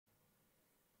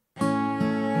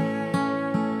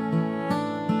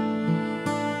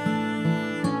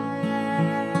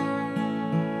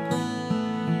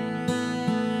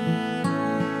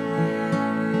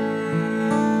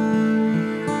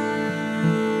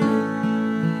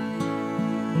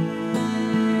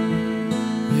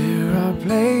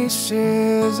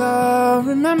faces I'll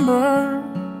remember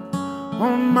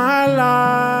all my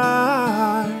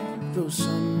life, though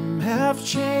some have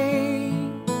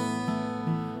changed,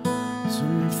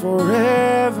 some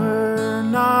forever,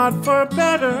 not for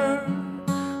better.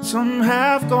 Some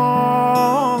have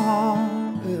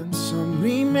gone and some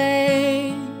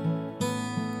remain.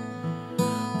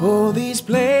 Oh, these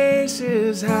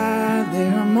places had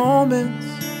their moments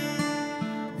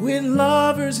with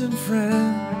lovers and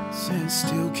friends, and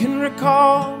still can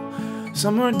recall.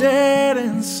 Some are dead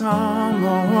and some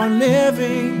are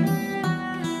living.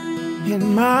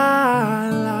 In my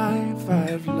life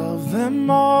I've loved them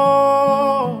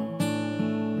all.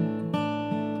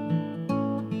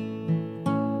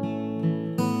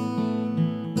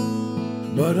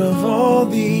 But of all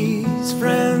these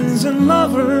friends and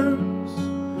lovers,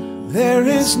 there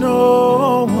is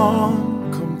no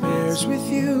one compares with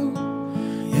you.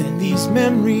 And these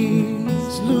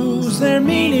memories lose their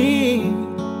meaning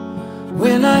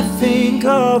when I think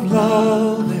of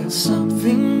love as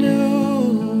something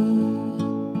new.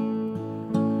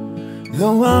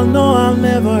 Though I know I'll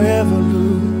never ever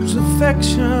lose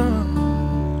affection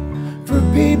for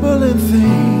people and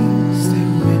things that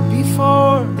went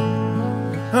before.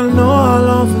 I know I'll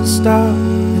often stop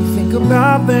and think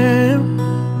about them.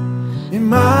 In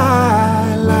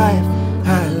my life,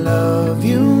 I love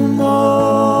you more.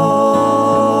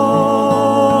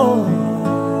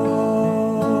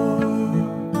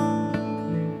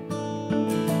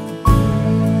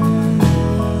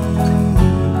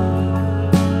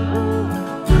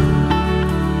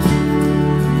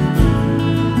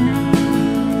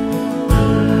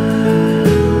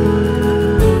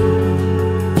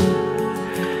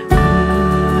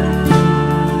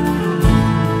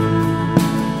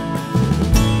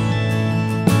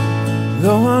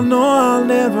 Though I know I'll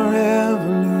never ever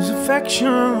lose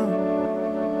affection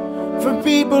for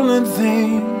people and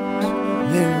things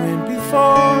that went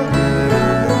before.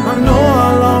 I know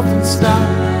I'll often stop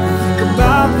and think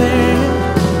about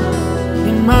them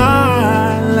in my